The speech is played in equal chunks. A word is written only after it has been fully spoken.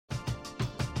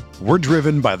We're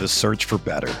driven by the search for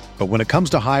better. But when it comes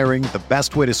to hiring, the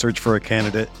best way to search for a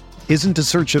candidate isn't to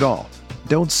search at all.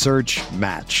 Don't search,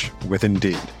 match with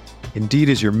Indeed. Indeed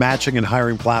is your matching and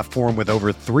hiring platform with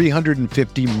over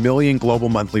 350 million global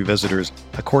monthly visitors,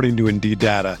 according to Indeed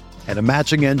data, and a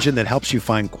matching engine that helps you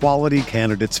find quality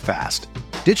candidates fast.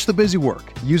 Ditch the busy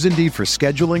work. Use Indeed for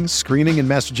scheduling, screening, and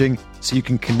messaging so you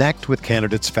can connect with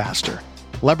candidates faster.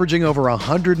 Leveraging over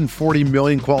 140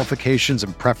 million qualifications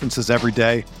and preferences every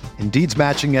day, Indeed's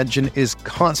matching engine is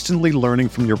constantly learning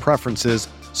from your preferences,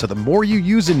 so the more you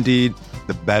use Indeed,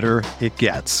 the better it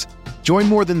gets. Join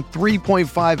more than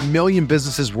 3.5 million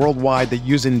businesses worldwide that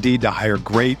use Indeed to hire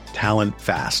great talent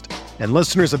fast. And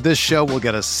listeners of this show will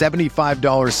get a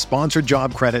 $75 sponsored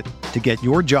job credit to get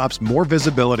your jobs more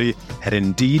visibility at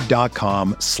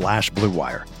Indeed.com/Blue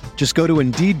Wire. Just go to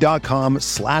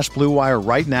Indeed.com/Blue Wire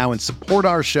right now and support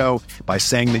our show by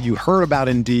saying that you heard about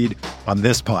Indeed on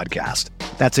this podcast.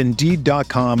 That's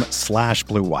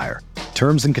Indeed.com/Blue Wire.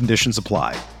 Terms and conditions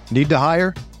apply. Need to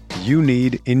hire? You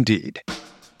need Indeed.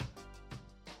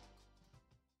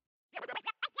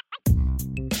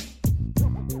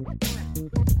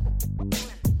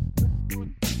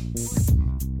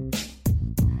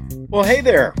 Well, hey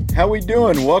there. How we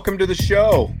doing? Welcome to the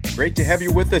show. Great to have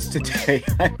you with us today.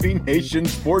 IB Nation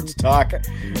Sports Talk.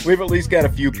 We've at least got a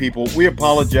few people. We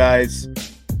apologize.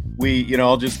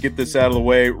 I'll just get this out of the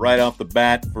way right off the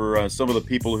bat for some of the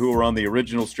people who were on the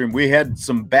original stream. We had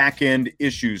some back-end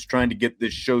issues trying to get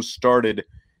this show started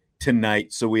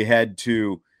tonight, so we had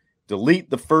to delete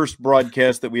the first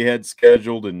broadcast that we had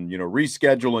scheduled and,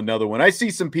 reschedule another one. I see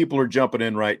some people are jumping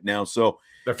in right now, so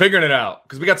they're figuring it out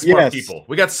because we got smart people.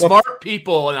 We got smart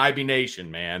people in IB Nation,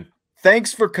 man.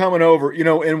 Thanks for coming over.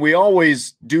 And we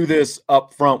always do this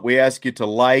up front. We ask you to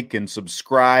like and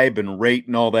subscribe and rate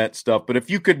and all that stuff. But if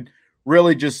you could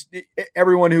really just,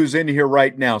 everyone who's in here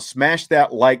right now, smash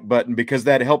that like button because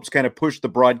that helps kind of push the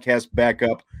broadcast back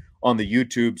up on the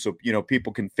YouTube so,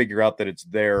 people can figure out that it's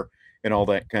there and all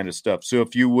that kind of stuff. So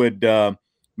if you would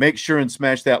make sure and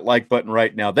smash that like button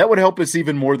right now. That would help us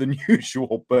even more than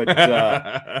usual. But,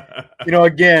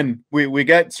 again, we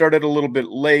got started a little bit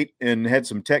late and had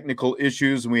some technical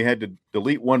issues, and we had to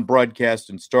delete one broadcast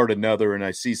and start another, and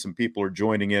I see some people are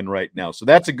joining in right now. So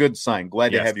that's a good sign.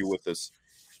 Glad to have you with us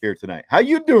here tonight. How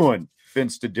you doing,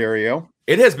 Vince DiDario?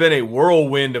 It has been a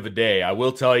whirlwind of a day. I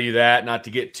will tell you that, not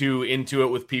to get too into it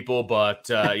with people, but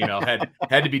had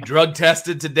to be drug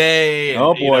tested today.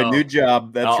 And, new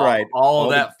job. That's right. All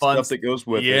that fun stuff that goes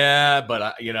with it. Yeah, but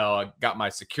I got my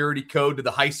security code to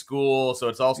the high school, so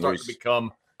it's all starting to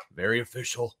become very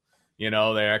official.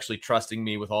 They're actually trusting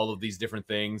me with all of these different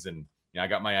things, and I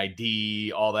got my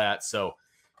ID, all that. So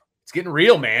it's getting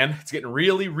real, man. It's getting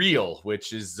really real,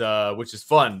 which is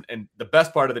fun. And the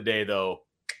best part of the day, though,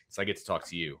 is I get to talk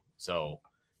to you. So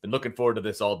been looking forward to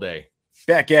this all day.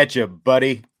 Back at you,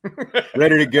 buddy.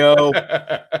 Ready to go.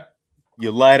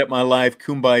 You light up my life,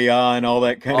 kumbaya, and all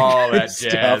that kind of that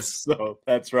stuff. jazz. So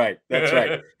that's right. That's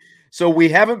right. So we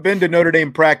haven't been to Notre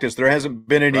Dame practice. There hasn't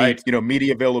been any,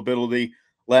 media availability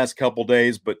last couple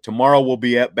days, but tomorrow we'll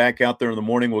be back out there in the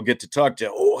morning. We'll get to talk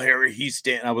to Harry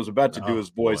Heastan. I was about to do his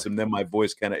voice, and then my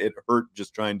voice it hurt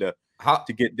just trying to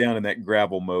get down in that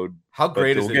gravel mode. How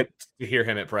great is it to hear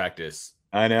him at practice?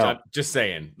 I know. Just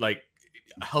saying,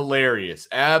 hilarious,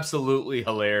 absolutely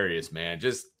hilarious, man.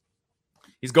 Just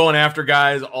he's going after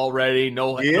guys already.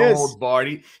 No holds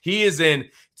barred. He is in.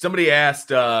 Somebody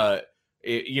asked,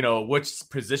 which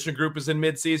position group is in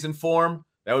midseason form?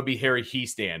 That would be Harry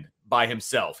Heastan by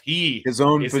himself. His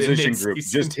own position group,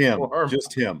 just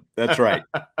him. That's right.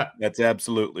 That's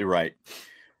absolutely right.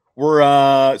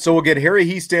 We'll get Harry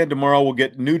Heastan tomorrow. We'll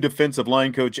get new defensive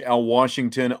line coach Al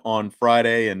Washington on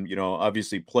Friday, and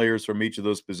obviously players from each of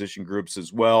those position groups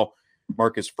as well.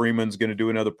 Marcus Freeman's going to do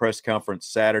another press conference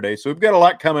Saturday. So we've got a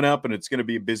lot coming up, and it's going to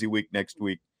be a busy week next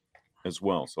week as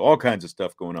well. So all kinds of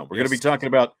stuff going on. We're going to be talking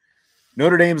about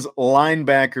Notre Dame's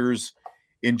linebackers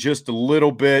in just a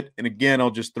little bit. And again,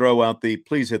 I'll just throw out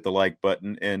please hit the like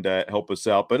button and help us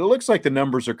out. But it looks like the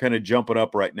numbers are kind of jumping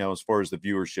up right now as far as the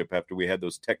viewership after we had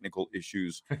those technical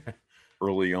issues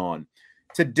early on.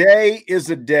 Today is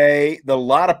a day that a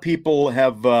lot of people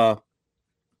have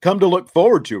come to look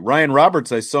forward to. Ryan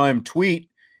Roberts, I saw him tweet,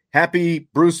 "Happy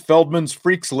Bruce Feldman's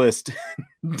Freaks List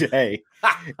Day."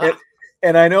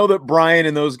 And I know that Brian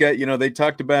and those guys, they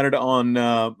talked about it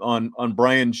on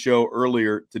Brian's show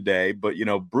earlier today. But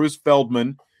Bruce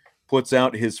Feldman puts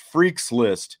out his Freaks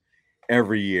List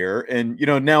every year, and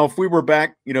now if we were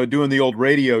back, doing the old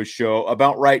radio show,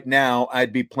 about right now,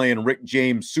 I'd be playing Rick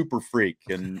James Super Freak,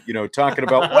 and talking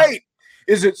about wait,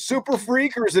 is it Super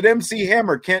Freak or is it MC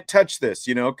Hammer? Can't touch this,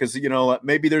 because,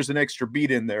 maybe there's an extra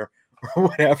beat in there or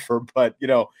whatever. But,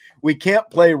 we can't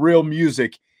play real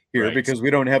music here because we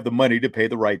don't have the money to pay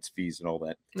the rights fees and all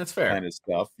that. That's fair. Kind of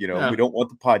stuff. We don't want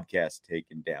the podcast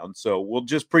taken down. So we'll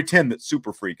just pretend that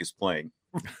Super Freak is playing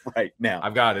right now.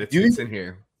 I've got it. It's in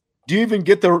here. Do you even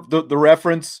get the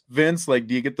reference, Vince? Like,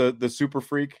 do you get the Super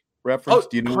Freak reference?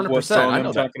 Do you know 100%. what song I'm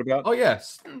that. talking about? Oh,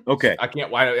 yes. Okay. I can't.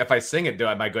 Why? If I sing it, do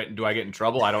I get in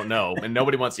trouble? I don't know. And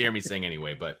nobody wants to hear me sing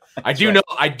anyway. But I do know.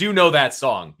 I do know that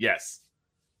song. Yes.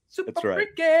 Super That's right.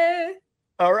 Freaky.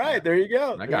 All right. There you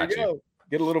go. I got you.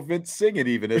 Get a little Vince singing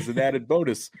even as an added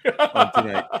bonus on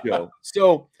tonight's show.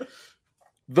 So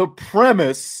the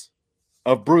premise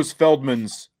of Bruce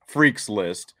Feldman's Freaks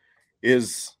List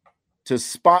is to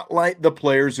spotlight the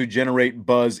players who generate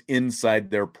buzz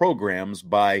inside their programs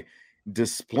by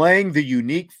displaying the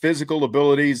unique physical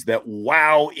abilities that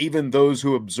wow even those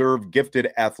who observe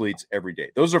gifted athletes every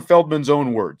day. Those are Feldman's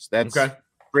own words. That's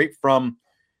straight from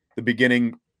the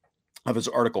beginning of his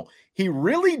article. He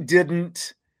really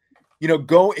didn't,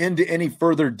 go into any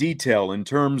further detail in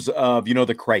terms of,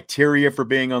 the criteria for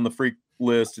being on the Freak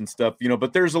List and stuff,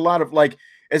 but there's a lot of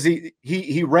as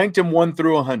he ranked him 1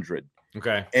 through 100.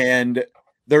 Okay. And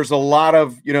there's a lot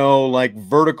of,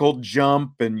 vertical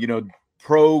jump and,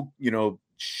 pro,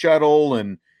 shuttle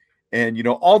and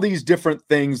all these different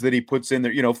things that he puts in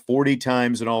there, 40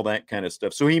 times and all that kind of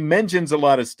stuff. So he mentions a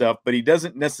lot of stuff, but he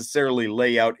doesn't necessarily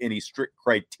lay out any strict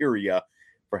criteria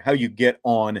for how you get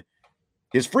on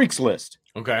his Freaks List.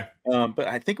 Okay. But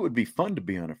I think it would be fun to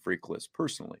be on a Freak List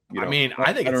personally. I mean,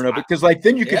 I think I don't know, because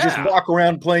then you could just walk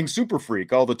around playing Super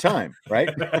Freak all the time, right?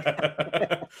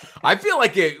 I feel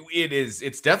like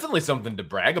it's definitely something to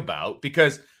brag about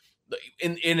because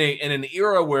in an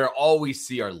era where all we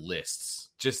see are lists,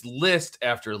 just list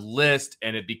after list,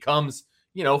 and it becomes,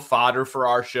 fodder for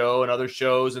our show and other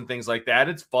shows and things like that.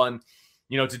 It's fun,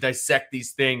 to dissect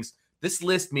these things. This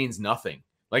list means nothing.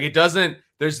 Like it doesn't.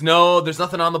 There's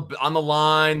nothing on the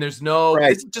line. There's no.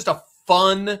 Right. It's just a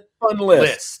fun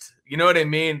list. You know what I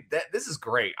mean? This is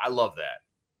great. I love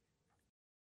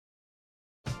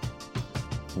that.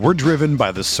 We're driven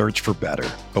by the search for better,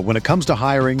 but when it comes to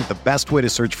hiring, the best way to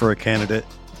search for a candidate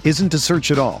isn't to search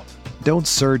at all. Don't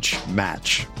search.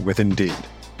 Match with Indeed.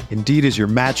 Indeed is your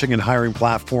matching and hiring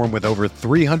platform with over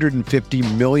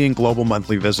 350 million global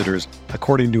monthly visitors,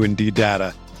 according to Indeed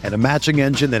data, and a matching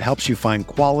engine that helps you find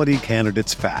quality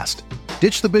candidates fast.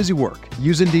 Ditch the busy work.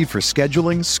 Use Indeed for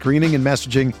scheduling, screening, and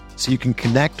messaging so you can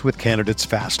connect with candidates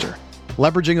faster.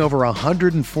 Leveraging over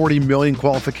 140 million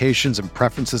qualifications and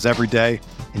preferences every day,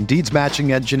 Indeed's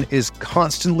matching engine is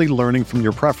constantly learning from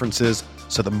your preferences,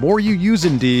 so the more you use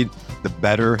Indeed, the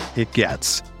better it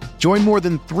gets. Join more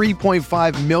than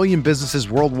 3.5 million businesses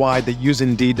worldwide that use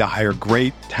Indeed to hire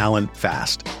great talent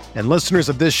fast. And listeners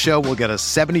of this show will get a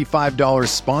 $75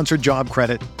 sponsored job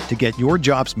credit to get your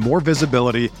jobs more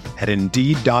visibility at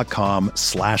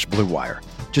Indeed.com/Blue Wire.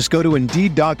 Just go to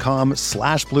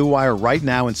Indeed.com/Blue Wire right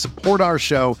now and support our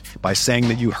show by saying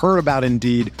that you heard about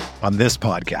Indeed on this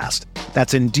podcast.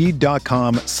 That's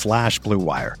Indeed.com/Blue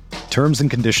Wire. Terms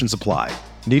and conditions apply.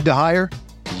 Need to hire?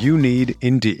 You need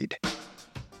Indeed.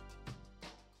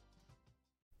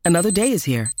 Another day is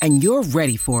here, and you're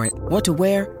ready for it. What to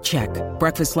wear? Check.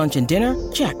 Breakfast, lunch, and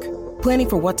dinner? Check. Planning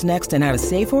for what's next and how to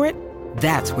save for it?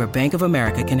 That's where Bank of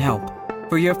America can help.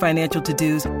 For your financial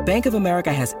to-dos, Bank of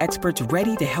America has experts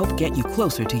ready to help get you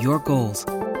closer to your goals.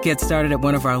 Get started at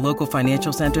one of our local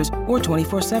financial centers or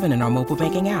 24/7 in our mobile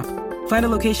banking app. Find a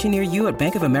location near you at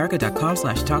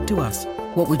bankofamerica.com/talktous.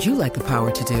 What would you like the power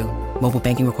to do? Mobile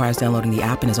banking requires downloading the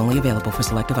app and is only available for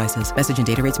select devices. Message and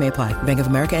data rates may apply. Bank of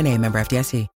America NA, member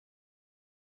FDIC.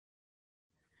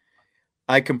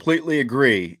 I completely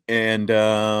agree. And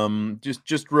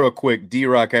just real quick,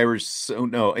 D-Rock Irish.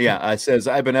 Says,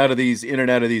 I've been in and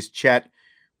out of these chat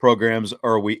programs.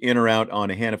 Are we in or out on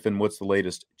Hannafin? What's the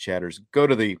latest chatters? Go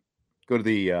to the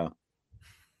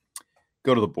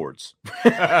boards.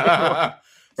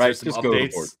 Right, just go to the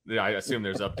board. Yeah, I assume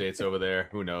there's updates over there.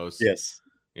 Who knows? Yes.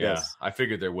 Yeah, yes. I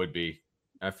figured there would be.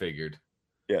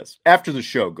 Yes. After the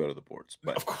show, go to the boards.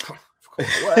 But of course.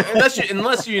 Well,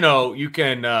 unless you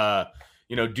can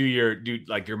do your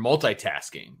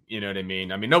multitasking. You know what I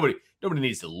mean? I mean, nobody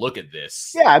needs to look at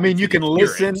this. Yeah, I mean, you can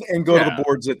listen and go to the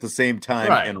boards at the same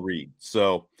time and read.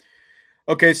 So,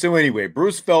 okay. So anyway,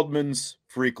 Bruce Feldman's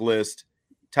Freak List,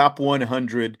 top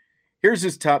 100. Here's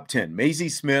his top 10. Mazie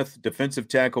Smith, defensive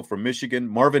tackle from Michigan.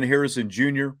 Marvin Harrison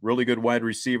Jr., really good wide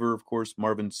receiver, of course,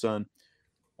 Marvin's son,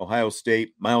 Ohio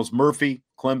State. Miles Murphy,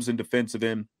 Clemson defensive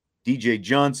end. DJ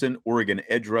Johnson, Oregon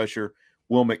edge rusher.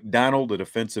 Will McDonald, a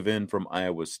defensive end from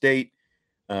Iowa State.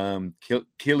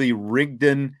 Kelly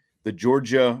Rigdon, the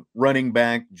Georgia running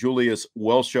back. Julius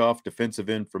Welshoff, defensive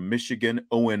end from Michigan.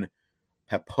 Owen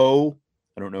Papo,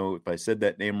 I don't know if I said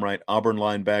that name right. Auburn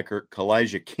linebacker.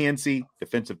 Kalijah Cansey,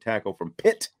 defensive tackle from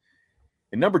Pitt.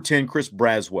 And number 10, Chris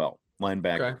Braswell,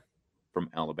 linebacker from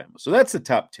Alabama. So that's the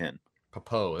top 10.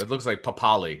 Papo. It looks like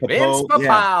Papali. Papo, Vince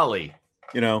Papali.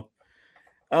 Yeah.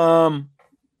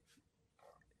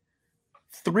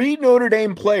 3 Notre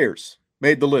Dame players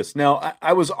made the list. Now,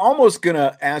 I was almost going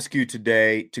to ask you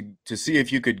today to see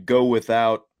if you could go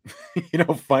without,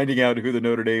 finding out who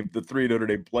the 3 Notre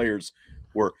Dame players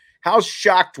were. How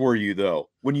shocked were you, though,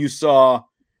 when you saw,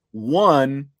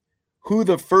 1, who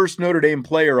the first Notre Dame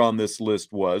player on this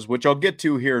list was, which I'll get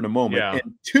to here in a moment,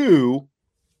 and 2,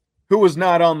 who was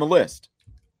not on the list?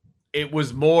 It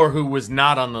was more who was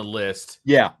not on the list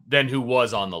than who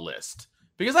was on the list.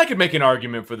 Because I could make an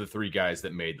argument for the 3 guys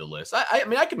that made the list. I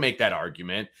mean, I could make that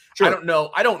argument. Sure.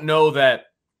 I don't know that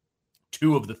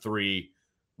 2 of the 3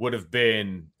 would have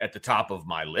been at the top of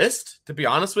my list, to be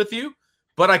honest with you.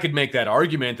 But I could make that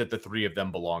argument that the 3 of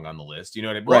them belong on the list. You know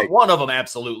what I mean? Right. One of them,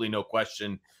 absolutely no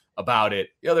question about it.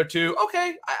 The other 2,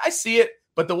 okay, I see it.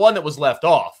 But the one that was left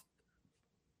off,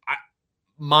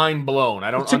 mind blown.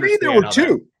 I don't. To me, there were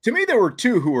 2. To me, there were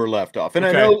 2 who were left off, and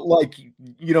I know,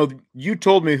 you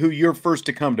told me who you're first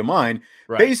to come to mind.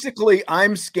 Right. Basically,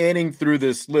 I'm scanning through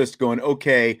this list, going,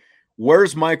 okay,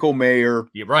 where's Michael Mayer?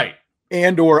 Yeah, right.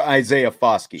 And or Isaiah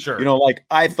Foskey. Sure.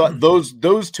 I thought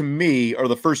those to me are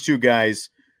the first 2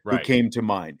 guys who came to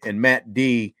mind, and Matt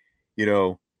D,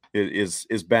 is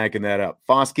backing that up.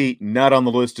 Foskey not on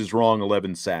the list is wrong.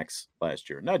 11 sacks last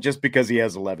year, not just because he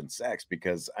has 11 sacks,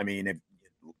 because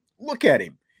look at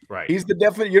him. Right. He's the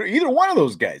definition. Either one of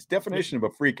those guys, definition of a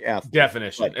freak athlete.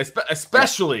 Definition,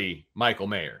 especially Michael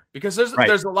Mayer, because there's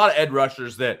a lot of edge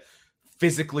rushers that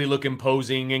physically look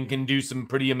imposing and can do some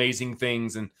pretty amazing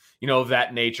things, and of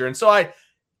that nature. And so I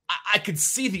could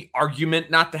see the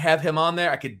argument not to have him on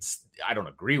there. I don't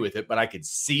agree with it, but I could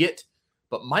see it.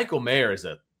 But Michael Mayer is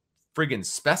a friggin'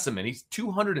 specimen. He's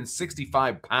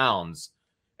 265 pounds,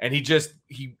 and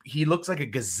he looks like a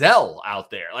gazelle out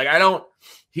there.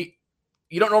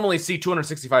 You don't normally see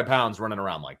 265 pounds running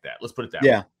around like that. Let's put it that way.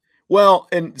 Yeah. Well,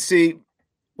 and see,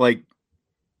 DT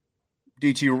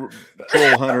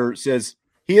Troll Hunter says,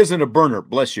 he isn't a burner,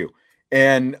 bless you.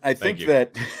 And I think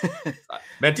that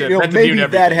maybe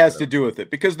that has to do with it,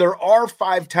 because there are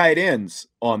 5 tight ends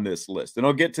on this list, and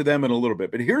I'll get to them in a little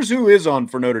bit. But here's who is on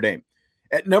for Notre Dame.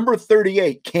 At number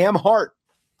 38, Cam Hart,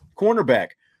 cornerback.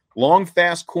 Long,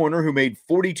 fast corner who made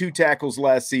 42 tackles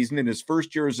last season in his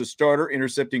first year as a starter,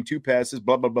 intercepting 2 passes,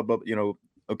 blah, blah, blah, blah,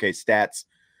 stats.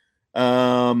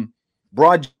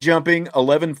 Broad jumping,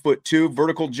 11'2",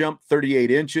 vertical jump,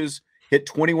 38 inches, hit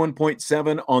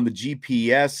 21.7 on the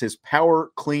GPS. His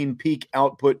power clean peak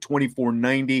output,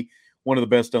 2490, one of the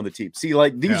best on the team. See,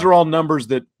 these are all numbers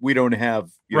that we don't have,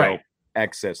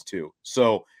 access to.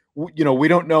 So, we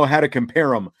don't know how to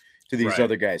compare them to these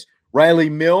other guys. Riley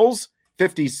Mills,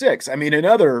 56. I mean,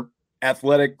 another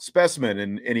athletic specimen.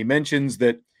 And he mentions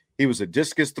that he was a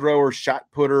discus thrower, shot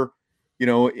putter,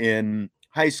 in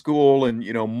high school, and,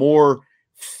 more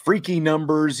freaky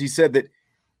numbers. He said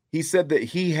that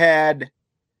he had,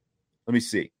 let me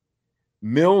see,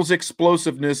 Mills'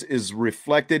 explosiveness is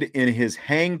reflected in his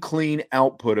hang clean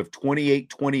output of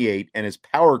 28.28 and his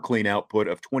power clean output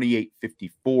of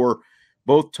 28.54.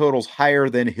 Both totals higher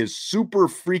than his super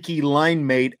freaky line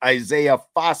mate, Isaiah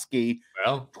Foskey,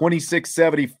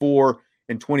 26.74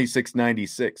 and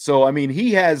 26.96. So, I mean,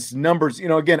 he has numbers,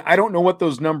 again, I don't know what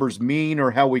those numbers mean or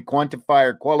how we quantify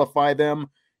or qualify them.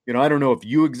 I don't know if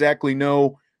you exactly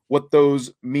know what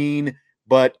those mean,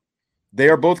 but they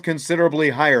are both considerably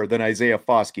higher than Isaiah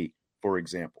Foskey, for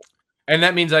example. And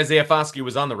that means Isaiah Foskey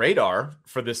was on the radar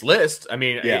for this list. I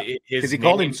mean, because he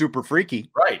called him super freaky.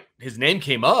 Right. His name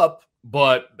came up,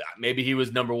 but maybe he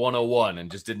was number 101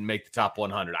 and just didn't make the top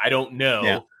 100. I don't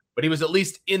know, but he was at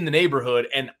least in the neighborhood.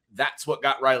 And that's what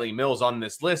got Riley Mills on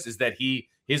this list, is that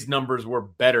his numbers were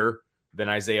better than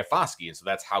Isaiah Foskey. And so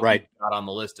that's how he got on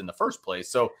the list in the first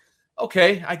place. So,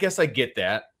 okay, I guess I get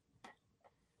that.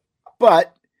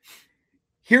 But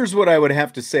here's what I would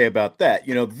have to say about that.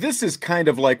 This is kind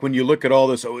of like when you look at all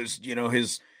this,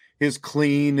 his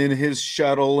clean and his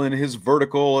shuttle and his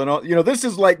vertical and all, this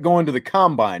is like going to the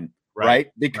combine,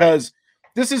 right? Because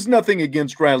this is nothing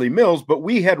against Riley Mills, but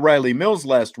we had Riley Mills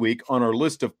last week on our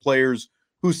list of players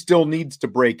who still needs to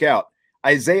break out.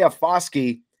 Isaiah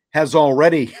Foskey has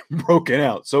already broken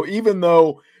out. So even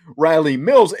though Riley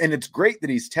Mills, and it's great that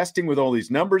he's testing with all these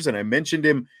numbers, and I mentioned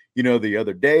him, the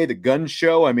other day, the gun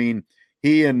show. I mean,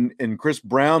 he and Chris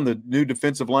Brown, the new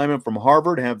defensive lineman from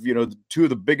Harvard, have, two of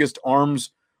the biggest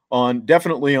arms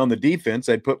definitely on the defense.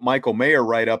 I'd put Michael Mayer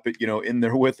right up at, in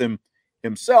there with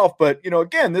himself. But,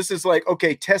 again, this is like,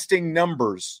 okay, testing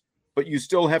numbers, but you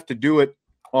still have to do it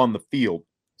on the field.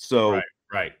 So,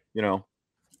 right.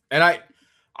 And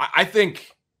I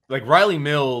think like Riley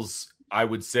Mills, I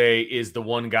would say, is the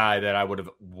one guy that I would have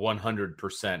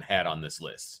 100% had on this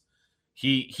list.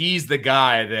 He's the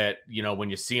guy that, when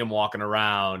you see him walking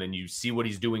around and you see what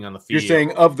he's doing on the field. You're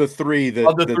saying of the three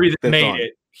that made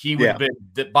it, he would have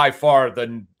been by far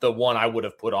the one I would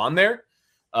have put on there.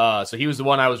 So he was the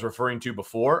one I was referring to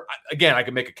before. Again, I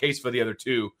could make a case for the other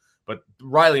two, but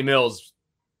Riley Mills,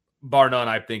 bar none,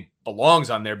 I think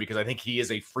belongs on there because I think he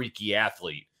is a freaky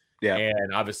athlete. Yeah.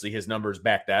 And obviously his numbers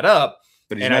back that up.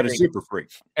 But he's not a super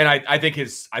freak. And I think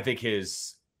his play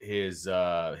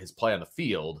on the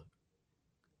field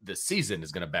this season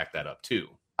is going to back that up too.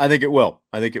 I think it will.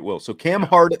 So Cam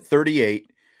Hart at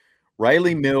 38,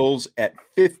 Riley Mills at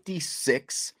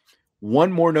 56,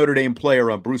 one more Notre Dame player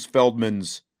on Bruce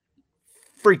Feldman's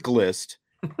freak list,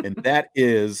 and that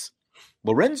is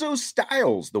Lorenzo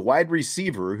Styles, the wide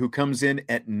receiver, who comes in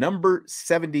at number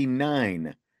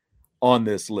 79 on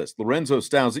this list. Lorenzo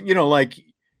Styles, like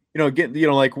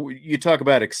you talk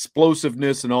about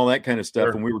explosiveness and all that kind of stuff.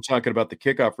 Sure. And we were talking about the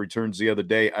kickoff returns the other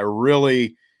day. I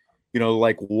really,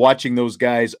 like watching those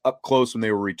guys up close when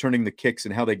they were returning the kicks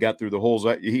and how they got through the holes.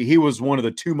 He was one of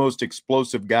the two most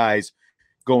explosive guys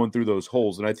going through those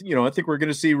holes. And I think we're going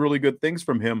to see really good things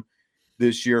from him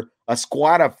this year. A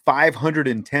squat of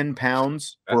 510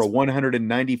 pounds for a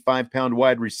 195-pound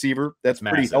wide receiver. That's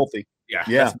pretty healthy. Yeah.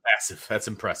 That's massive. That's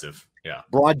impressive. Yeah.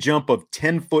 Broad jump of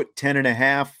 10 foot, 10 and a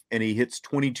half, and he hits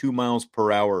 22 miles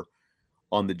per hour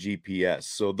on the GPS.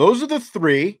 So those are the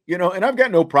three, and I've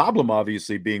got no problem,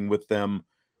 obviously, being with them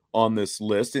on this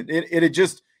list. It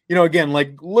just, again,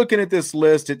 like looking at this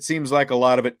list, it seems like a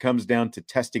lot of it comes down to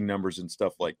testing numbers and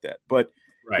stuff like that. But,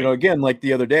 again, like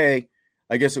the other day,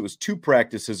 I guess it was 2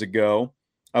 practices ago,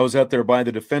 I was out there by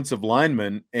the defensive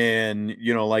lineman, and,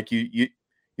 like you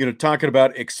talking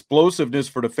about explosiveness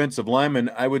for defensive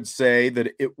linemen, I would say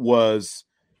that it was,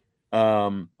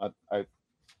 I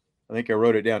think I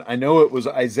wrote it down. I know it was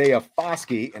Isaiah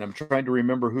Foskey, and I'm trying to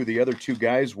remember who the other 2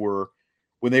 guys were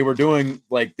when they were doing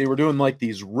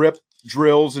these rip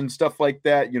drills and stuff like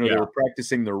that. They were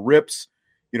practicing their rips,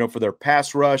 for their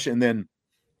pass rush. And then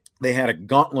they had a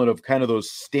gauntlet of kind of those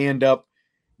stand-up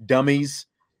dummies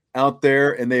out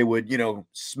there, and they would,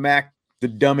 smack the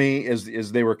dummy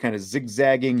as they were kind of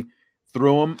zigzagging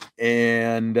through them.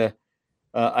 And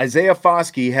Isaiah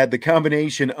Foskey had the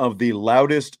combination of the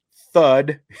loudest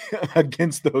thud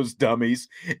against those dummies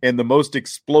and the most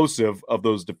explosive of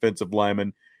those defensive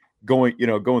linemen going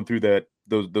through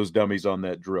those dummies on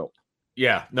that drill.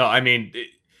 Yeah, no, I mean,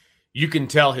 you can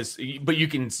tell but you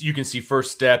can see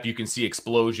first step, you can see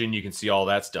explosion, you can see all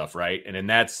that stuff, right? And then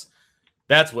that's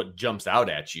what jumps out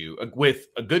at you with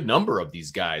a good number of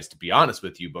these guys, to be honest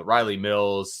with you. But Riley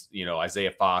Mills,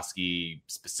 Isaiah Foskey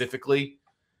specifically,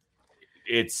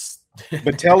 it's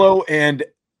Botello and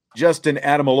Justin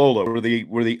Adamalola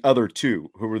were the other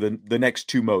 2 who were the next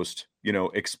 2 most,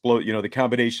 the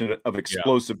combination of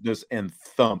explosiveness and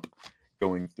thump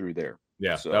going through there.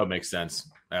 Yeah, so that would make sense.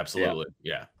 Absolutely.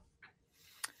 Yeah.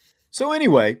 So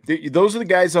anyway, those are the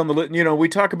guys on the list. We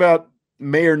talk about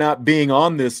Mayer not being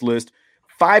on this list.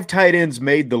 5 tight ends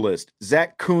made the list.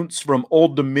 Zach Kuntz from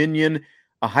Old Dominion,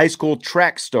 a high school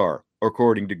track star,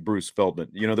 according to Bruce Feldman.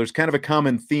 There's kind of a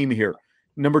common theme here.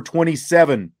 Number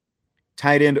 27,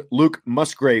 tight end Luke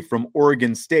Musgrave from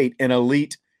Oregon State, an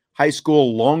elite high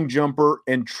school long jumper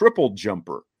and triple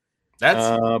jumper.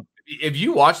 That's if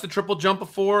you watched the triple jump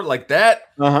before, like that,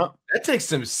 that takes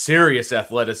some serious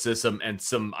athleticism and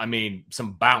some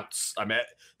bounce. I mean,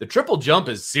 the triple jump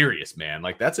is serious, man.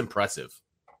 Like, that's impressive.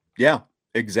 Yeah,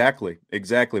 exactly.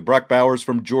 Brock Bowers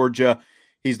from Georgia.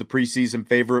 He's the preseason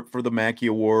favorite for the Mackey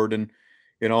Award and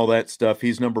all that stuff.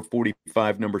 He's number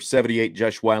 45, number 78,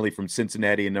 Josh Wiley from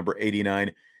Cincinnati, and number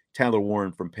 89, Tyler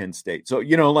Warren from Penn State. So,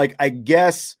 I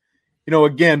guess,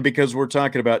 again, because we're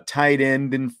talking about tight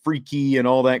end and freaky and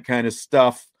all that kind of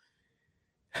stuff,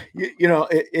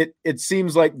 it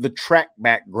seems like the track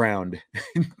background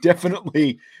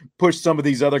definitely pushed some of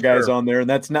these other guys on there. And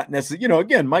that's not necessarily,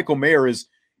 again, Michael Mayer is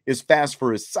fast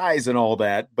for his size and all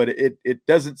that, but it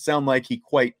doesn't sound like he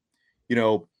quite,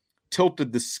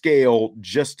 tilted the scale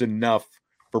just enough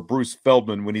for Bruce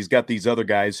Feldman when he's got these other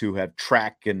guys who have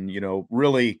track and,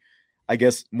 really, I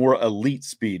guess, more elite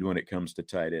speed when it comes to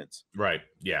tight ends. Right.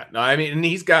 Yeah. No, I mean, and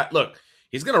he's going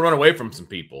to run away from some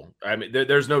people. I mean,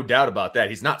 there's no doubt about that.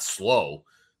 He's not slow.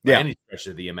 by any stretch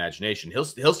of the imagination. He'll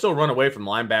still run away from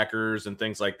linebackers and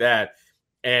things like that.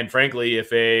 And frankly,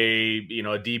 if a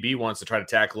DB wants to try to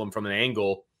tackle him from an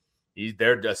angle,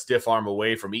 they're a stiff arm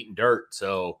away from eating dirt.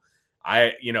 So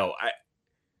I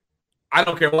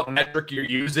don't care what metric you're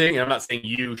using. And I'm not saying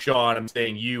you, Sean. I'm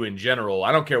saying you in general.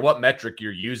 I don't care what metric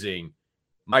you're using.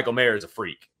 Michael Mayer is a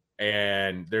freak,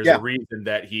 and there's a reason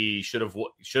that he should have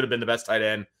been the best tight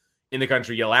end in the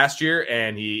country last year,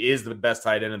 and he is the best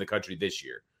tight end in the country this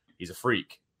year. He's a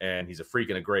freak, and he's a freak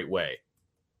in a great way.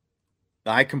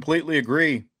 I completely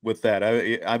agree with that.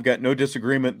 I've got no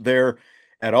disagreement there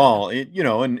at all.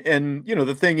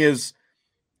 The thing is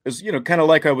kind of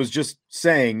like I was just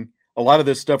saying, a lot of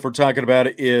this stuff we're talking about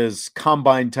is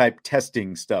combine type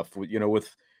testing stuff,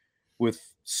 with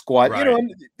squat, right.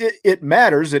 And it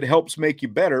matters. It helps make you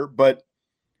better, but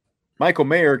Michael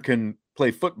Mayer can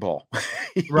play football.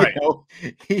 Right.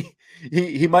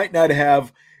 He might not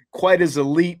have quite as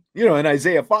elite, and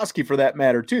Isaiah Foskey for that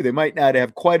matter too. They might not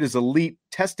have quite as elite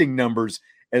testing numbers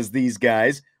as these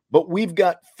guys, but we've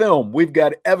got film. We've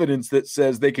got evidence that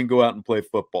says they can go out and play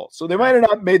football. So they might have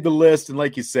not made the list. And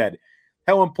like you said,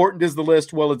 how important is the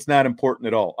list? Well, it's not important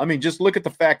at all. I mean, just look at the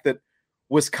fact that the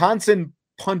Wisconsin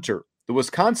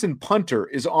punter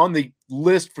is on the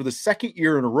list for the second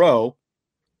year in a row.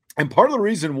 And part of the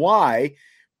reason why,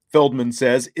 Feldman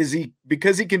says, is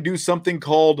because he can do something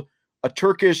called a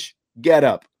Turkish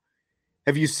getup.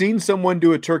 Have you seen someone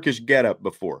do a Turkish getup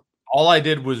before? All I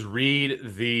did was read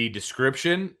the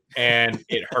description, and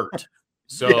it hurt.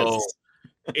 So Yes.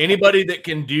 Anybody that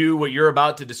can do what you're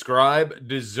about to describe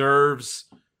deserves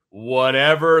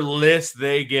whatever list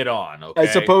they get on. Okay? I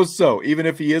suppose so, even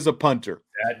if he is a punter.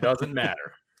 That doesn't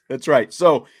matter. That's right.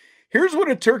 So here's what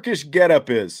a Turkish getup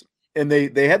is. And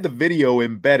they had the video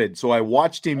embedded, so I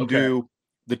watched him do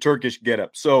the Turkish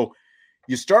getup. So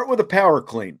you start with a power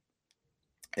clean,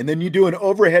 and then you do an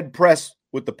overhead press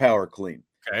with the power clean.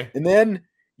 Okay. And then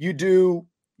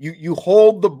you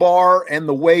hold the bar and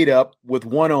the weight up with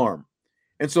one arm.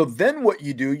 And so then what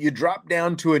you do, you drop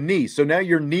down to a knee. So now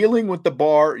you're kneeling with the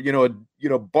bar,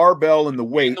 barbell and the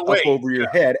weight up over your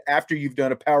head after you've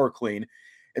done a power clean.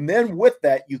 And then with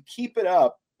that, you keep it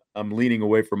up. I'm leaning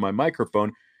away from my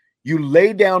microphone. You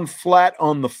lay down flat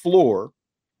on the floor.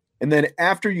 And then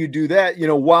after you do that,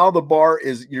 while the bar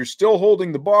you're still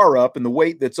holding the bar up and the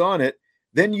weight that's on it,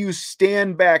 then you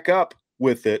stand back up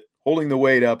with it, holding the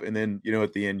weight up. And then,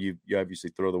 at the end, you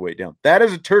obviously throw the weight down. That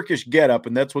is a Turkish getup.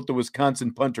 And that's what the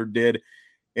Wisconsin punter did.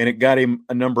 And it got him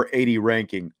a number 80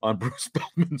 ranking on Bruce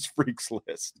Feldman's freaks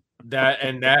list.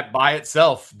 That by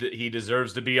itself, he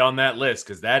deserves to be on that list.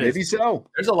 Cause Maybe so.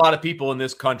 There's a lot of people in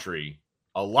this country,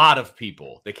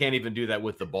 they can't even do that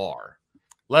with the bar.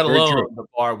 Let alone the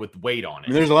bar with weight on it.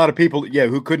 And there's a lot of people,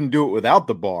 who couldn't do it without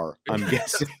the bar, I'm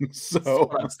guessing. So that's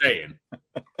what I'm saying.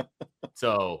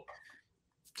 So,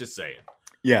 just saying.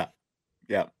 Yeah.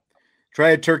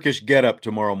 Try a Turkish getup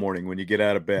tomorrow morning when you get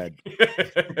out of bed.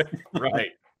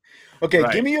 Right. Okay,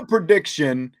 right. Give me a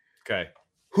prediction. Okay.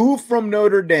 Who from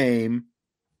Notre Dame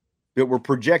that we're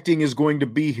projecting is going to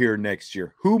be here next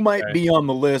year? Who might be on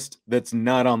the list that's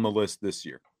not on the list this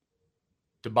year?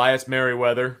 Tobias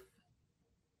Merriweather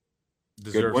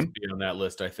deserves to be on that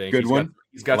list, I think.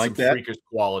 He's got some freakish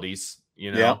qualities,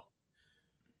 Yeah.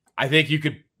 I think you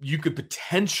could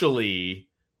potentially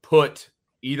put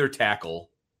either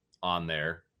tackle on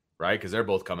there, right? Because they're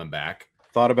both coming back.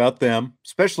 Thought about them,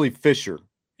 especially Fisher.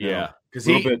 Yeah, because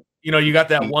you got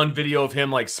that one video of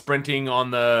him like sprinting on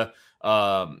the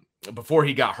before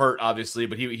he got hurt, obviously,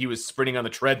 but he was sprinting on the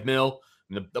treadmill,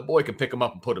 and the boy can pick him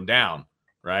up and put him down,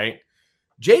 right?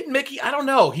 Jaden Mickey, I don't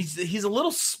know. He's a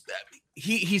little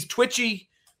he's twitchy.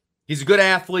 He's a good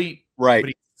athlete, right? But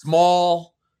he's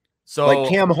small. So like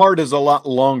Cam Hart is a lot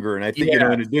longer, and I think in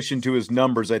addition to his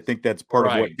numbers, I think that's part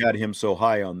of what got him so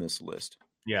high on this list.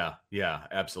 Yeah,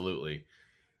 absolutely.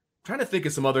 I'm trying to think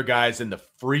of some other guys in the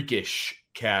freakish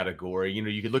category.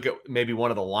 You could look at maybe one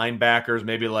of the linebackers,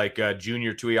 maybe like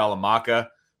Junior Tuihalamaka.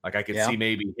 Like I could see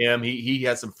maybe him. He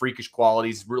has some freakish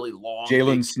qualities, really long.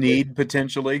 Jalen Sneed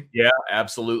potentially. Yeah,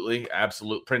 absolutely.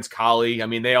 Prince Collie. I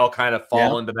mean, they all kind of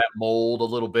fall into that mold a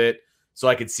little bit. So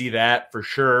I could see that for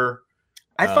sure.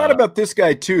 I thought about this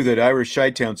guy too that Irish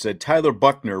Chi-Town said, Tyler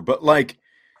Buckner, but like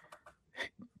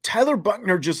Tyler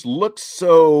Buckner just looks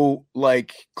so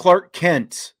like Clark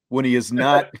Kent when he is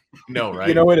not, no, right?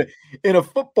 In a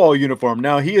football uniform.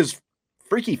 Now he is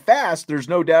freaky fast. There's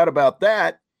no doubt about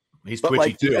that. He's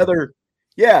twitchy too.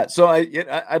 So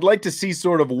I'd like to see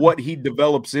sort of what he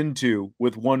develops into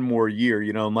with one more year.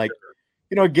 And like,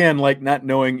 again, like not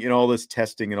knowing all this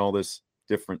testing and all this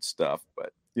different stuff,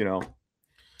 but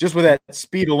just with that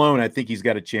speed alone, I think he's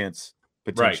got a chance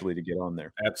potentially to get on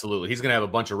there. Absolutely. He's going to have a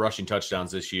bunch of rushing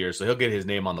touchdowns this year, so he'll get his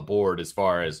name on the board as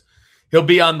far as he'll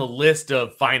be on the list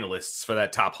of finalists for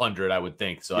that top 100, I would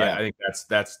think. So I think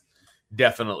that's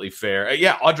definitely fair.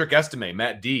 Audric Estime,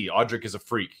 Matt D. Audric is a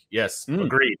freak. Yes,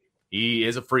 agreed. He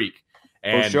is a freak.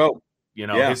 And,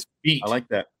 his feet. I like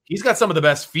that. He's got some of the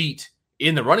best feet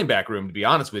in the running back room, to be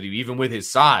honest with you, even with his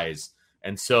size.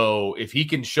 And so if he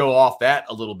can show off that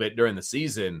a little bit during the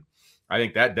season, I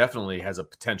think that definitely has a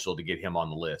potential to get him on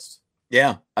the list.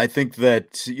 Yeah, I think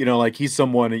that, he's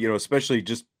someone, especially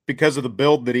just because of the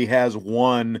build that he has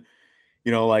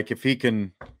if he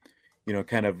can,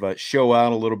 kind of show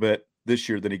out a little bit this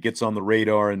year, then he gets on the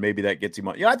radar and maybe that gets him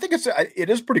on. I think it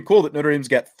is pretty cool that Notre Dame's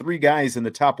got 3 guys in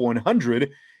the top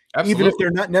 100, even if they're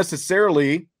not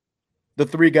necessarily the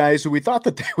 3 guys who we thought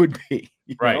that they would be.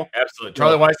 Right. Absolutely.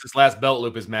 Charlie Weiss's last belt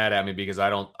loop is mad at me because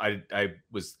I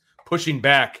was pushing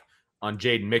back on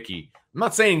Jaden Mickey. I'm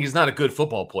not saying he's not a good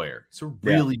football player. He's a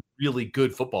really, really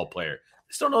good football player. I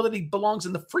just don't know that he belongs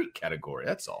in the freak category.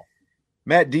 That's all.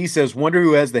 Matt D says, wonder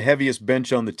who has the heaviest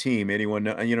bench on the team. Anyone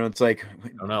know? It's like, I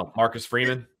don't know. Marcus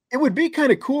Freeman. It would be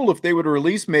kind of cool if they would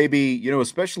release maybe,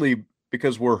 especially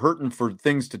because we're hurting for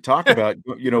things to talk about,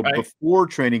 right, before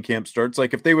training camp starts.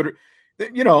 Like if they would,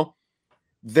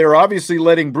 they're obviously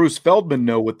letting Bruce Feldman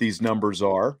know what these numbers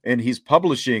are and he's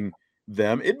publishing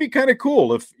them. It'd be kind of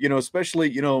cool if,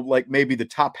 especially, like maybe the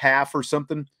top half or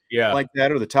something like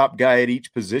that, or the top guy at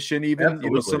each position,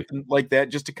 even, something like that,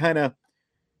 just to kind of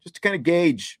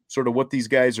gauge sort of what these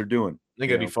guys are doing. I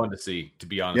think it'd be fun to see, to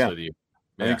be honest with you.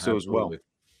 I think so as well.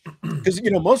 Because,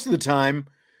 most of the time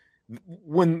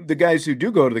when the guys who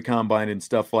do go to the combine and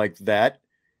stuff like that,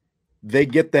 they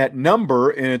get that number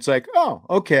and it's like, oh,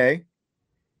 okay.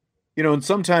 And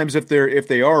sometimes if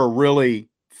they are a really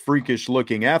freakish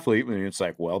looking athlete, it's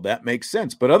like, well, that makes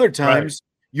sense. But other times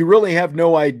you really have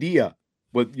no idea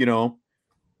what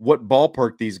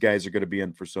ballpark these guys are going to be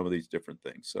in for some of these different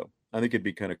things. So I think it'd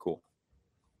be kind of cool.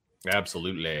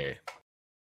 Absolutely.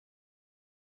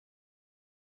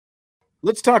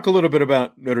 Let's talk a little bit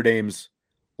about Notre Dame's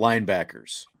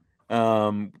linebackers.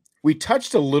 We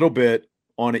touched a little bit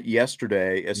on it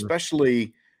yesterday,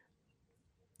 especially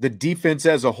the defense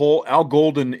as a whole. Al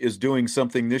Golden is doing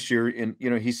something this year. And,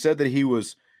 he said that he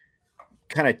was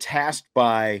kind of tasked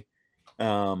by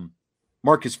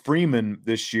Marcus Freeman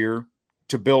this year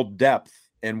to build depth.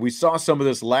 And we saw some of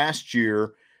this last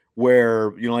year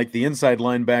where, like the inside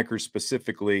linebackers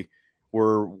specifically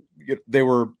they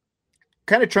were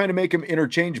kind of trying to make him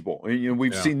interchangeable. And,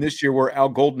 we've seen this year where Al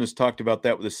Golden has talked about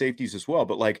that with the safeties as well.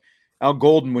 But like Al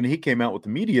Golden, when he came out with the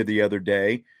media the other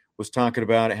day, was talking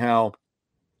about how,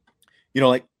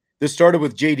 like this started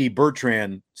with JD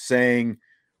Bertrand saying,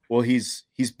 well, he's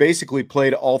basically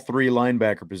played all 3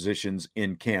 linebacker positions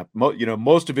in camp.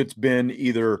 Most of it's been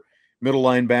either middle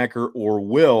linebacker or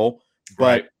will,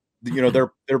 but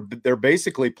they're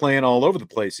basically playing all over the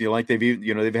place. Like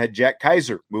they've had Jack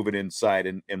Kaiser moving inside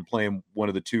and playing one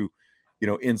of the 2,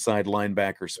 inside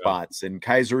linebacker spots. And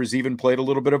Kaiser has even played a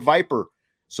little bit of Viper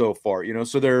so far,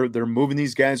 so they're moving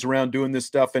these guys around doing this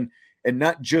stuff and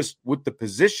not just with the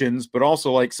positions, but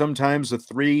also like sometimes the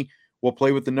 3 will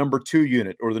play with the number 2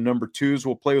 unit or the number 2s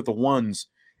will play with the 1s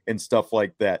and stuff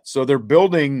like that. So they're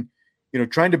building,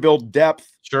 trying to build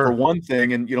depth for one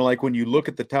thing. And, like when you look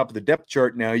at the top of the depth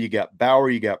chart now, you got Bauer,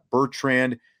 you got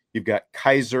Bertrand, you've got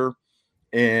Kaiser,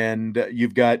 and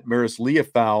you've got Maris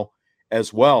Leofau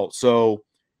as well. So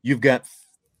you've got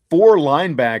 4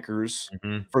 linebackers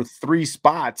for 3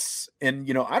 spots. And,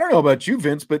 I don't know about you,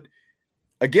 Vince, but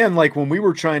again, like when we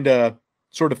were trying to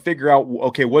sort of figure out,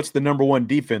 okay, what's the number 1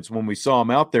 defense when we saw them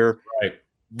out there,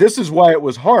 this is why it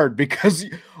was hard, because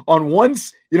on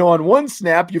one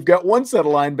snap, you've got one set of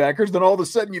linebackers, then all of a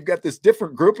sudden you've got this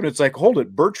different group and it's like, hold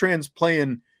it, Bertrand's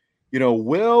playing,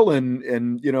 Will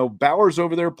and Bauer's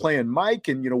over there playing Mike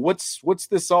and, what's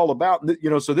this all about?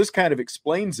 So this kind of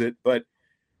explains it, but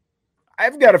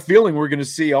I've got a feeling we're going to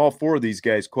see all 4 of these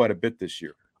guys quite a bit this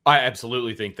year. I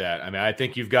absolutely think that. I mean, I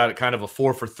think you've got kind of a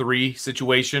 4-for-3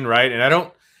 situation, right? And I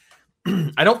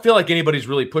don't feel like anybody's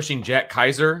really pushing Jack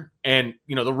Kaiser. And,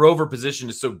 the rover position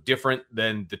is so different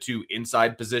than the 2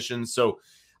 inside positions. So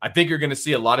I think you're going to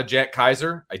see a lot of Jack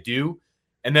Kaiser. I do.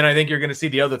 And then I think you're going to see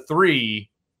the other 3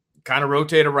 kind of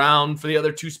rotate around for the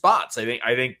other 2 spots. I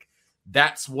think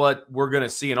that's what we're going to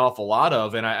see an awful lot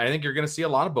of. And I think you're going to see a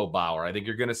lot of Bo Bauer. I think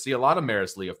you're going to see a lot of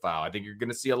Maris Leofau. I think you're going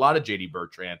to see a lot of JD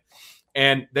Bertrand.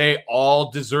 And they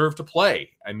all deserve to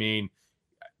play. I mean,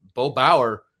 Bo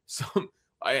Bauer,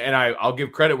 I'll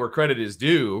give credit where credit is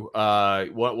due.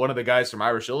 One of the guys from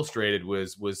Irish Illustrated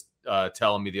was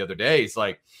telling me the other day. He's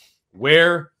like,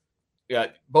 where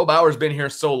Bo Bauer's been here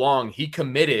so long, he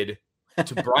committed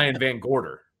to Brian Van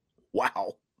Gorder.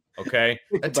 Wow. Okay.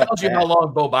 That tells you how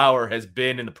long Bo Bauer has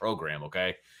been in the program.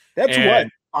 Okay. That's what,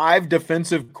 5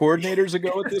 defensive coordinators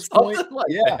ago at this point? Like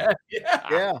yeah.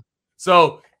 Yeah.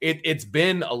 So it's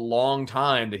been a long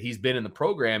time that he's been in the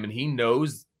program, and he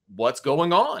knows what's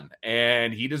going on,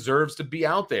 and he deserves to be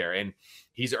out there, and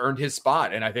he's earned his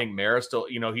spot. And I think Maristel,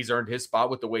 he's earned his spot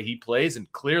with the way he plays,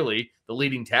 and clearly the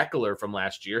leading tackler from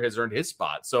last year has earned his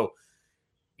spot. So,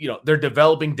 they're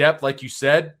developing depth, like you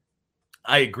said.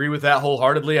 I agree with that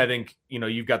wholeheartedly. I think,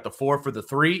 you've got the 4 for the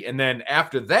 3. And then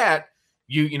after that,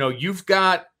 you've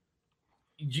got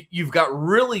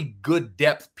really good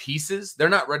depth pieces. They're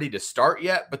not ready to start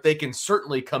yet, but they can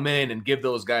certainly come in and give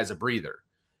those guys a breather.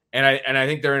 And I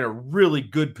think they're in a really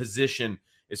good position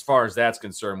as far as that's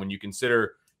concerned. When you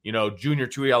consider, Junior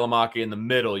Tuialamaka in the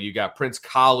middle, you got Prince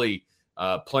Colley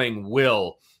playing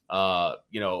Will, all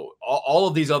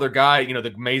of these other guys,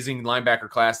 the amazing linebacker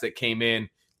class that came in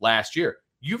last year.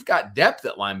 You've got depth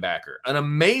at linebacker, an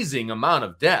amazing amount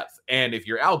of depth. And if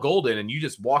you're Al Golden and you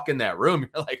just walk in that room,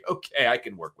 you're like, okay, I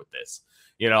can work with this.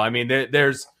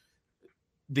 There's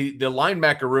the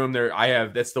linebacker room there.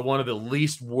 That's one of the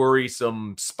least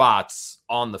worrisome spots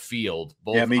on the field.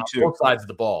 Me too. Both sides of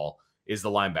the ball is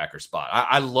the linebacker spot.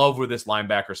 I love where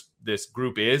this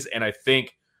group is. And I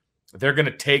think they're going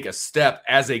to take a step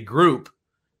as a group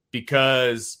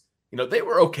because, they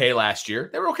were okay last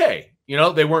year. They were okay.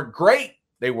 They weren't great.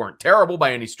 They weren't terrible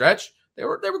by any stretch. They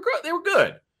were good. They were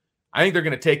good. I think they're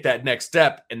going to take that next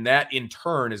step, and that in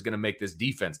turn is going to make this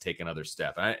defense take another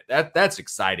step. And that's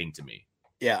exciting to me.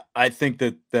 Yeah, I think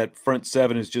that front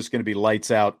 7 is just going to be lights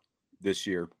out this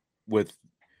year with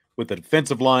the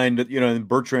defensive line. And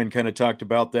Bertrand kind of talked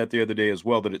about that the other day as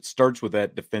well, that it starts with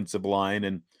that defensive line,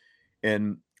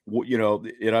 and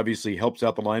it obviously helps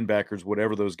out the linebackers,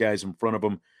 whatever those guys in front of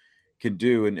them can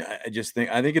do. And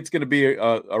I think it's going to be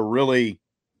a really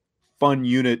fun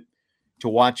unit to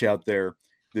watch out there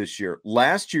this year.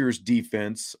 Last year's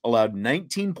defense allowed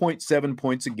 19.7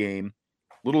 points a game,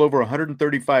 a little over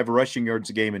 135 rushing yards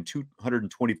a game, and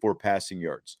 224 passing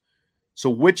yards.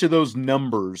 So which of those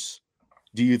numbers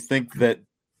do you think that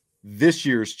this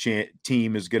year's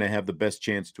team is going to have the best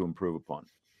chance to improve upon?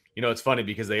 It's funny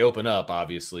because they open up,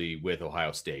 obviously, with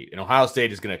Ohio State. And Ohio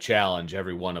State is going to challenge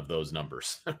every one of those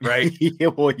numbers, right?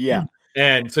 Yeah.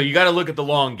 And so you got to look at the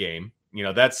long game.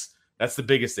 That's the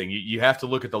biggest thing. You have to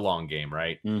look at the long game,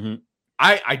 right? Mm-hmm.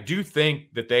 I do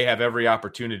think that they have every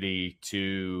opportunity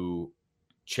to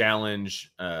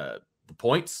challenge the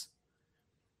points.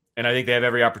 And I think they have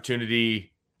every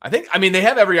opportunity. They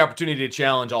have every opportunity to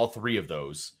challenge all 3 of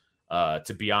those,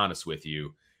 to be honest with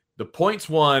you. The points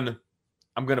one,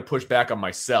 I'm going to push back on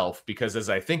myself because as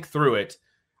I think through it,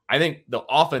 I think the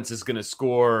offense is going to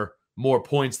score more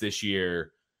points this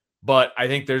year, but I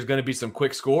think there's going to be some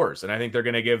quick scores, and I think they're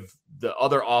going to give the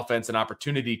other offense an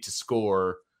opportunity to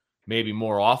score maybe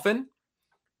more often,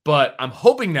 but I'm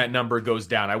hoping that number goes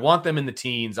down. I want them in the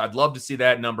teens. I'd love to see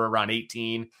that number around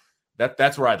 18.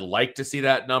 That's where I'd like to see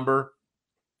that number.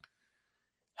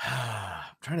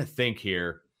 I'm trying to think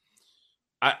here.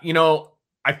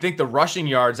 I think the rushing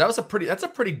yards, that's a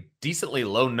pretty decently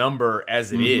low number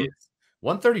as it is.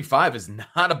 135 is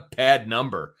not a bad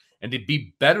number. And to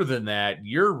be better than that,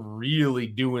 you're really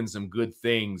doing some good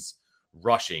things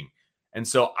rushing. And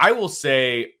so I will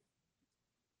say,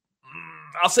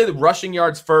 I'll say the rushing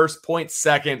yards first, points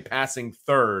second, passing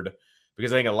third,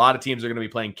 because I think a lot of teams are going to be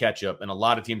playing catch up and a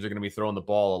lot of teams are going to be throwing the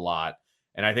ball a lot.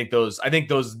 And I think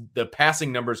the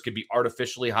passing numbers could be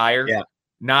artificially higher. Yeah.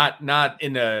 Not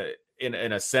in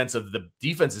a sense of the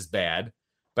defense is bad,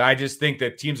 but I just think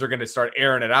that teams are going to start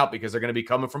airing it out because they're going to be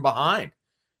coming from behind.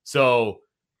 So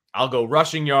I'll go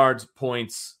rushing yards,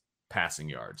 points, passing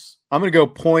yards. I'm going to go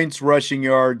points, rushing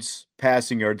yards,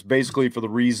 passing yards, basically for the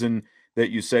reason that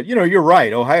you said. You're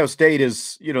right. Ohio State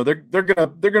is, they're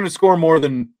going to score more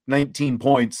than 19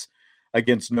 points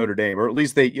against Notre Dame, or at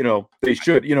least they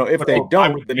should. If they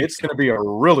don't, then it's going to be a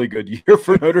really good year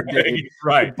for Notre Dame.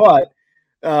 Right. But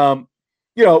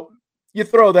you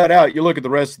throw that out, you look at the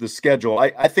rest of the schedule.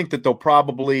 I think that they'll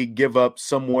probably give up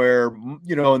somewhere,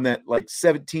 in that like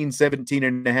 17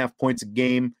 and a half points a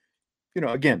game.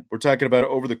 Again, we're talking about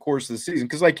over the course of the season.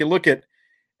 Because like you look at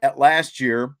last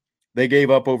year, they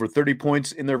gave up over 30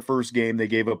 points in their first game. They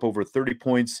gave up over 30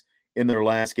 points in their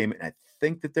last game. And I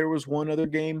think that there was one other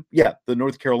game. Yeah, the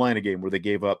North Carolina game where they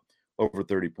gave up over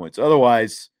 30 points.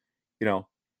 Otherwise,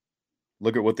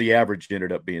 look at what the average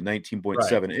ended up being, 19.7.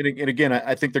 Right. And again,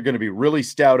 I think they're going to be really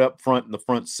stout up front in the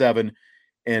front 7.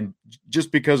 And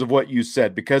just because of what you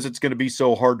said, because it's going to be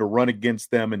so hard to run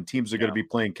against them and teams are going to be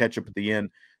playing catch up at the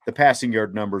end, the passing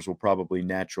yard numbers will probably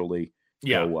naturally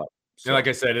go up. So. And like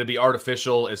I said, it'll be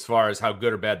artificial as far as how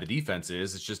good or bad the defense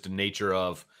is. It's just the nature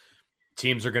of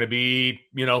teams are going to be,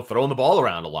 throwing the ball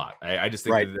around a lot. I just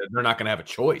think that they're not going to have a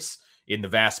choice in the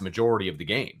vast majority of the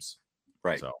games.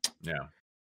 Right. So, yeah.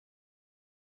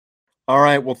 All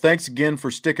right. Well, thanks again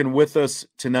for sticking with us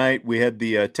tonight. We had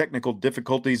the technical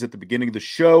difficulties at the beginning of the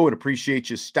show, and appreciate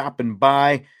you stopping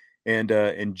by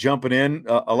and jumping in.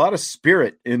 A lot of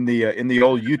spirit in the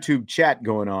old YouTube chat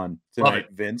going on tonight,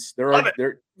 Vince.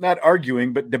 They're not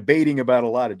arguing, but debating about a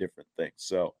lot of different things.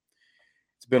 So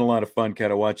it's been a lot of fun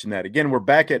kind of watching that. Again, we're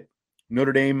back at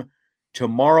Notre Dame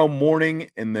tomorrow morning,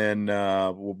 and then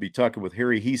we'll be talking with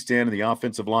Harry Heastand and the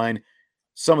offensive line.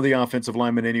 Some of the offensive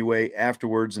linemen anyway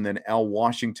afterwards, and then Al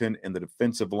Washington and the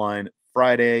defensive line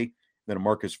Friday, then a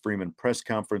Marcus Freeman press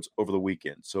conference over the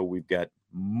weekend. So we've got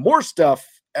more stuff,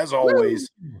 as always,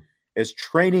 as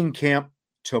training camp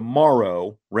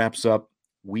tomorrow wraps up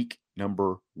week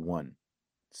number 1.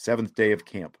 7th day of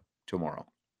camp tomorrow.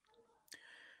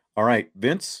 All right,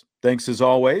 Vince, thanks as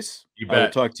always. You bet. I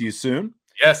will talk to you soon.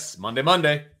 Yes,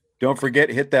 Monday. Don't forget,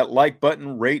 hit that like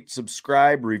button, rate,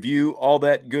 subscribe, review, all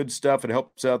that good stuff. It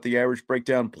helps out the Irish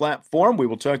Breakdown platform. We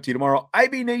will talk to you tomorrow.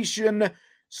 IB Nation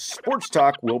Sports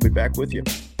Talk. We'll be back with you.